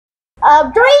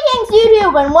Greetings,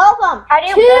 YouTube, and welcome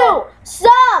to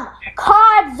some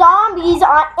COD Zombies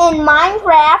in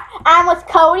Minecraft. I'm with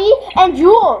Cody and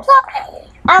Jules.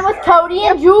 Dude,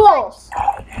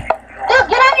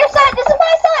 get on your side. This is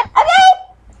my side. Okay.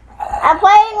 I'm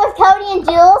playing with Cody and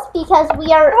Jules because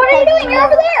we are. What are you doing? You're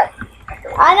over there.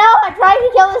 I know. I tried to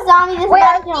kill the zombie.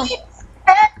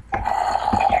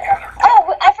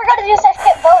 Oh, I forgot to do such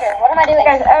kit voter. What am I doing?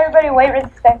 Guys, everybody wait real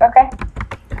quick, okay?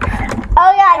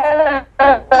 Oh yeah.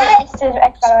 This is Say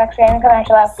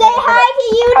hi to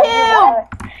YouTube.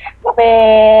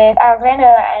 With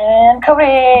Alexander and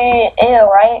Cody. Ew,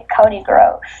 right? Cody,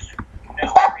 gross.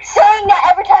 Stop saying that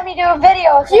every time you do a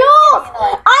video. Jules,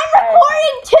 I'm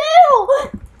recording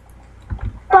too.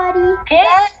 Buddy.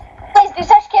 Please do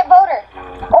such kit voter.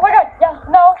 Oh my god,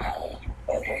 no.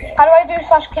 How do I do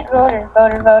slash kit voter?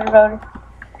 Voter.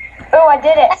 Oh, I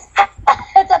did it.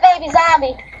 It's a baby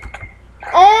zombie.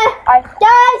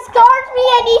 Guys, guard me.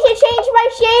 I need to change my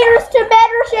shaders to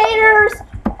better shaders.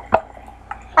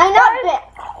 I'm not bit.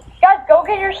 Guys, go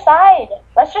get your side.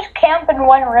 Let's just camp in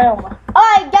one room.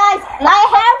 Alright, guys, I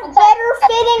have better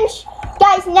fitting.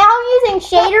 Guys, now I'm using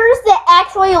shaders that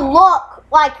actually look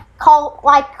like Call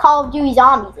of Duty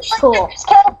Zombies. It's cool.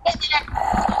 Help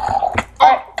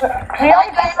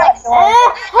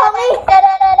me.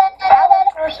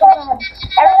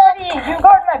 Everybody, you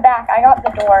guard my back. I got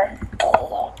the door.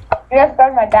 You guys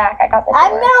guard my back. I got the door.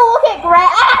 I'm gonna look at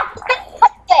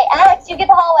Okay, Alex, you get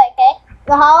the hallway, okay?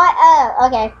 The hallway? Oh,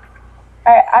 okay.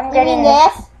 Alright, I'm getting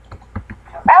this.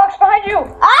 Alex, behind you!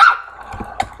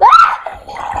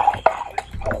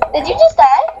 Did you just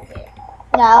die?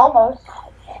 No. Almost.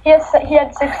 He had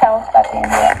 6 health at the end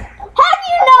of it. How do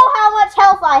you know how much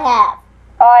health I have?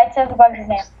 Oh, it says above your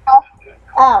name.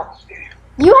 Oh.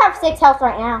 You have 6 health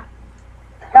right now.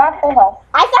 Not full health.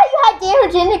 I thought you had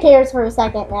damage indicators for a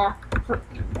second now.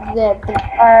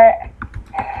 Alright.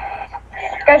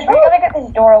 Guys, we gotta get this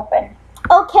door open.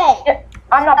 Okay.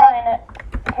 I'm not buying it.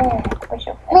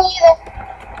 Me either.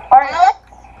 Alright.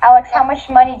 Alex, how much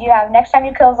money do you have? Next time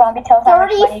you kill a zombie, tell us how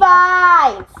much money.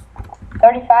 35.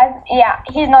 35? Yeah,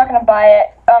 he's not gonna buy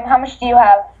it. How much do you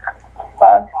have,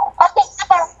 Bug? Okay,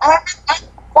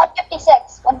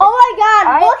 156. Oh my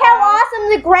god, look how awesome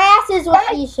the grass is with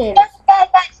these shaders.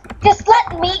 Guys, just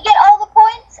let me get all the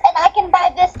points and I can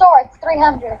buy this door. It's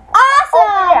 300. Awesome!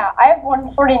 Oh, yeah, I have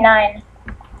 149. You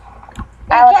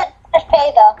can't just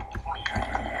pay though.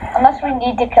 Unless we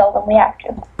need to kill them, we have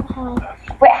to.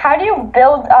 Wait, how do you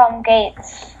build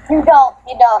gates? You don't.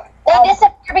 They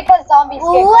disappear because zombies get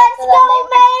Let's go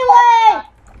melee!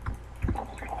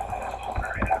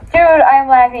 Dude, I'm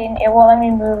lagging. It won't let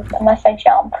me move unless I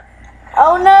jump.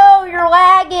 Oh no, you're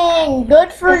lagging.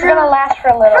 Good for This is gonna last for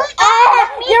a little.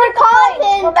 You're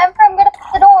calling. Remember, I'm gonna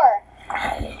open the door.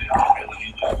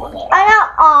 I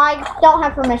don't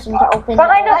have permission to open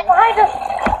Behind us.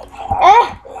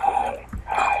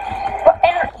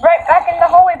 And right back in the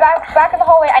hallway, back in the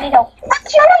hallway. I need help. I'm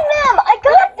shooting them. I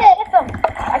got it. Hit them.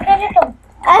 I can't hit them.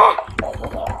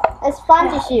 It's fun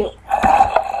to shoot.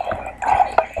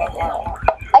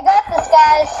 I got this,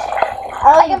 guys.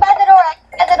 Oh, I can buy the door.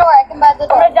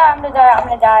 I'm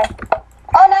gonna die.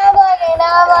 Oh, now I'm lagging.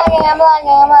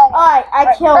 Alright, I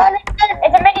killed.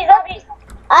 It's a mini zombie.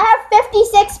 I have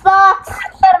 56 bucks.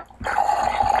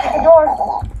 Hit the door.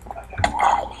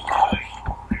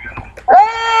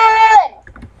 Run!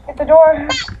 Hit the door.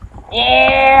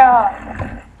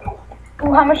 Yeah.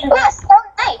 Ooh, how much is that? Stone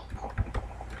knife.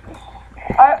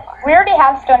 We already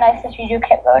have stone ice if you do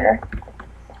kit voter.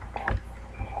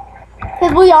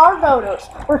 Because we are voters.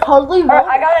 We're totally voters.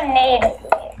 I got a nade.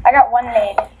 I got 1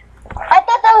 nade. I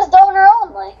thought that was donor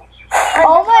only.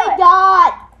 Oh my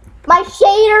god. My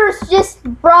shaders just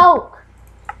broke.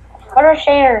 What are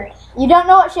shaders? You don't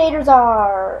know what shaders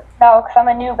are. No, because I'm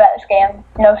a noob at this game.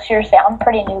 No, seriously, I'm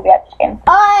pretty newbie at this game.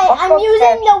 I'm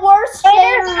using the worst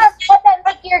shaders. That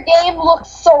make your game look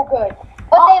so good.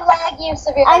 But they lag you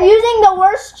severely. I'm using the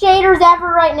worst shaders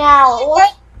ever right now.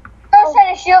 Don't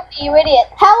try to shoot me, you idiot.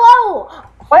 Hello!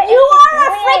 What You are a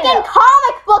freaking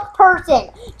comic book person!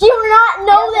 Do you not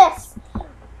know this?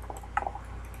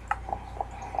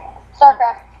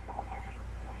 StarCraft.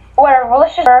 Whatever,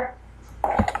 let's just...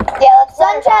 Yeah, let's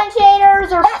Sunshine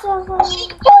shaders or She's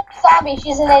killing a zombie,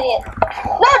 she's an idiot.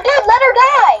 No, dude, let her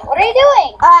die! What are you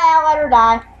doing? I'll let her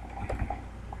die.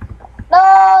 No,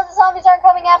 the zombies aren't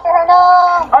coming after her, no!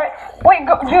 Alright, wait,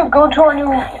 go to our new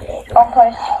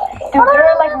place. Dude, there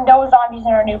are like no zombies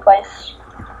in our new place.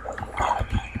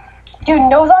 Dude,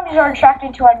 no zombies are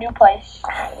attracted to our new place.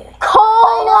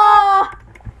 Cola!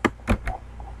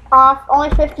 Off, only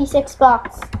 56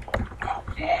 bucks.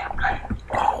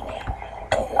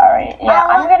 Alright. Yeah,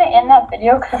 I'm gonna end that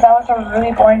video because that was a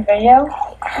really boring video.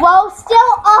 Well,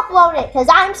 still upload it because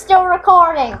I'm still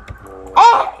recording.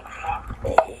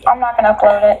 I'm not gonna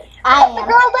upload it. I Let the am.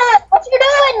 girl die. What you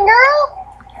doing, girl?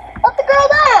 Let the girl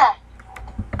die.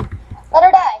 Let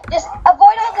her die. Just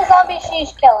avoid all the zombies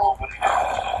she's killing.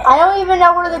 I don't even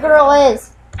know where the girl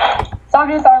is.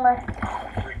 Zombie's armor.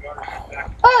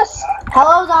 Boost.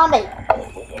 Hello, zombie.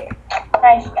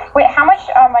 Nice. Wait, how much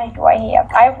money do I have?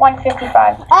 I have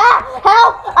 155. Ah!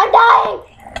 Help! I'm dying!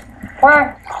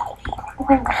 Where?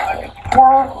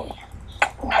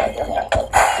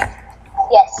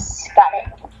 Yes, got it.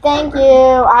 Thank you.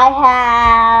 I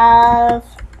have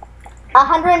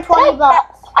 120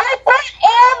 bucks. I bought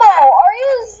ammo. Are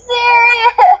you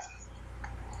serious?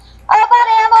 I bought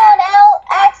ammo on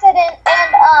accident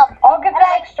and I'll get the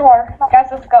next door. Guys,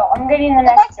 let's go. I'm getting the the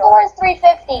next next door. door is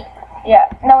 350. Yeah.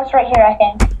 No, it's right here, I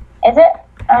think. Is it?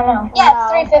 I don't know. Yeah, No.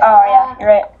 it's 350. Oh, yeah, you're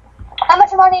right. How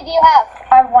much money do you have?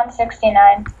 I have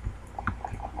 169.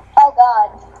 Oh God.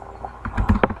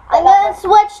 I'm gonna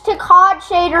switch to COD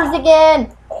shaders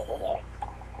again.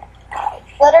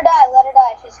 Let her die. Let her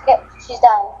die. She's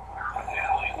dying.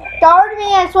 Guard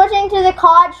me, I'm switching to the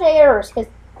COD shaders. Cause,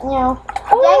 you know.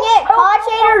 Dang it, COD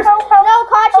shaders. help. No,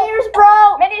 COD shaders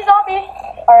broke. Mini zombie.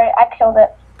 Alright, I killed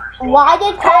it. Why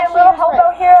did COD Hey, little shaders hobo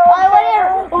break? hero. Why would it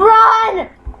run?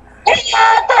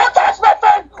 Don't touch my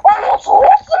phone. Arnold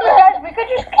Schwarzenegger. Guys, we could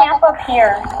just camp up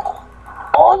here.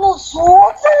 Arnold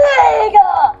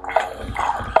Schwarzenegger.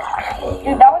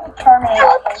 Dude, that was a Terminator.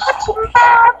 Don't touch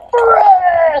my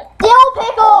bread. Dill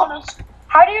pickle.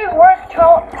 How do you work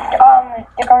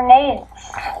the grenades?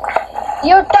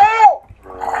 You don't.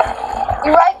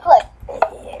 You right click.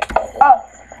 Oh,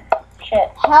 shit.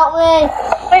 Help me.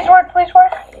 Please work, please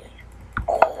work.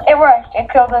 It worked. It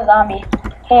killed the zombie.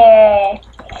 Yay.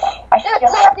 I should Dude,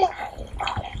 kill zombie.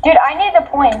 Dude, I need the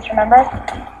points, remember?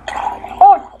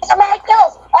 Oh, So many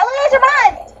kills. All of these are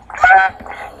mine.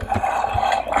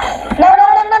 No.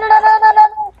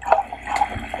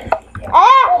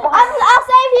 I'll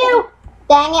save you.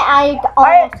 Dang it, I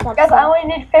almost got guys, I saved. only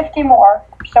need 50 more.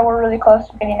 So we're really close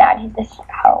to getting out of this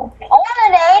hole. I want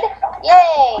an aid.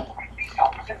 Yay.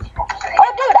 Oh,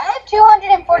 dude, I have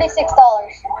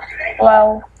 $246.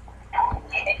 Low.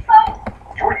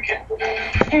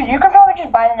 Dude, you could probably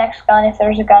just buy the next gun if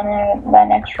there's a gun in the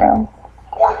next room.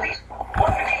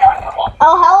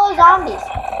 Oh, hello, zombies.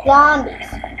 Zombies.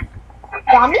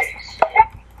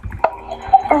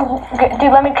 Ooh,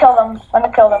 dude, let me kill them. Let me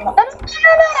kill them. No, I want to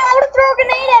throw a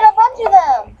grenade at a bunch of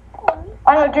them. I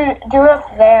know, do it up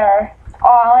there. Oh,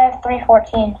 I only have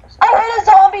 314. I hit a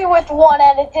zombie with one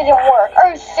and it didn't work. Are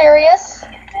you serious?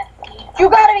 You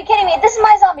gotta be kidding me. This is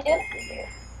my zombie, dude.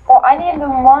 Well, I need the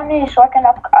money so I can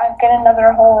get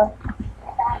another hole.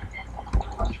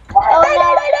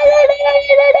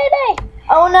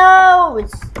 Oh no!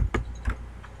 It's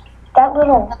That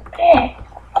little bitch.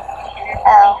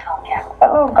 Oh.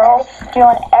 That little girl's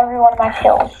stealing every one of my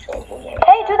kills.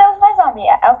 Hey, dude, that was my zombie.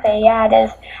 Okay, yeah, it is.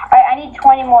 Alright, I need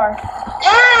 20 more.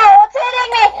 Ah, what's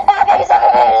hitting me?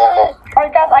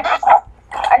 Alright, guys, I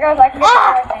can get everything.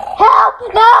 help!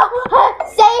 No!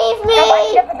 Save me! Guys, I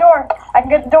can get the door. I can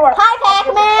get the door. Hi,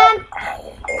 Pac-Man!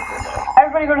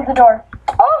 Everybody go to the door.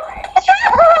 Oh!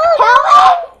 Help me!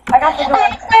 I got the door. No.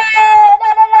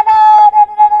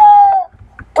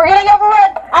 We're getting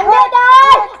overrun. I'm gonna die!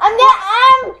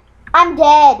 I'm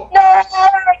dead. No,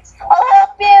 I'll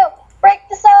help you. Break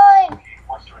the sign.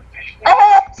 I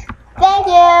helped. Thank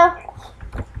you.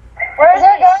 Where Is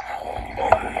there a is gun?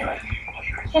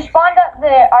 he? She spawned at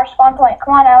our spawn point.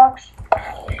 Come on, Alex.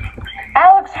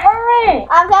 Alex, hurry!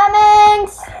 I'm coming.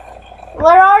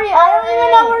 Where are you? I don't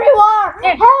even know where you are.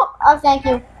 Dude. Help! Oh, thank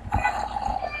you.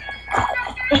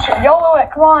 Just YOLO it,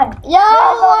 come on. YOLO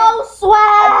I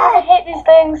swag! hate these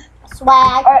things.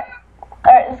 Swag. Alright,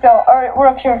 let's go. Alright, we're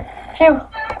up here. Phew.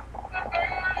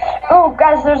 Ooh,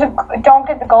 guys, don't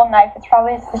get the gold knife. It's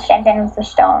probably the same thing as the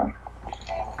stone.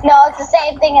 No, it's the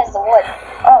same thing as the wood.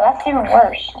 Oh, that's even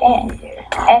worse. Dang.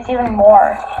 And it's even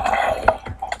more.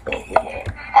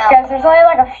 Guys, there's only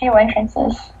like a few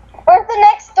entrances. Where's the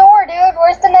next door, dude?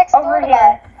 Where's the next door? Over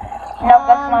here. Nope,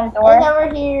 that's not a door. It's over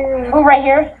here. Ooh, right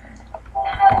here.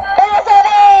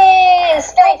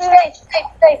 Straight.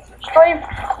 Straight.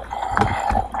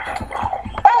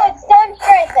 Oh, it's down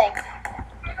here, I think.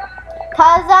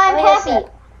 Cause I'm Where is happy.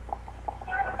 it?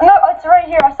 No, it's right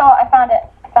here. I found it.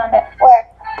 Where?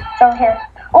 It's over here.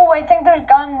 Oh, I think there's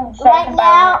guns. Right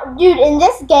now, dude, in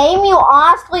this game, you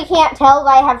honestly can't tell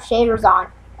that I have shaders on.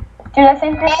 Dude, I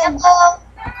think there's... Ammo.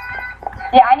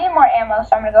 Yeah, I need more ammo,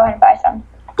 so I'm gonna go ahead and buy some.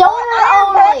 Donor I have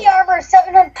body only. armor,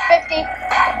 750.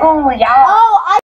 Ooh, yeah. Oh,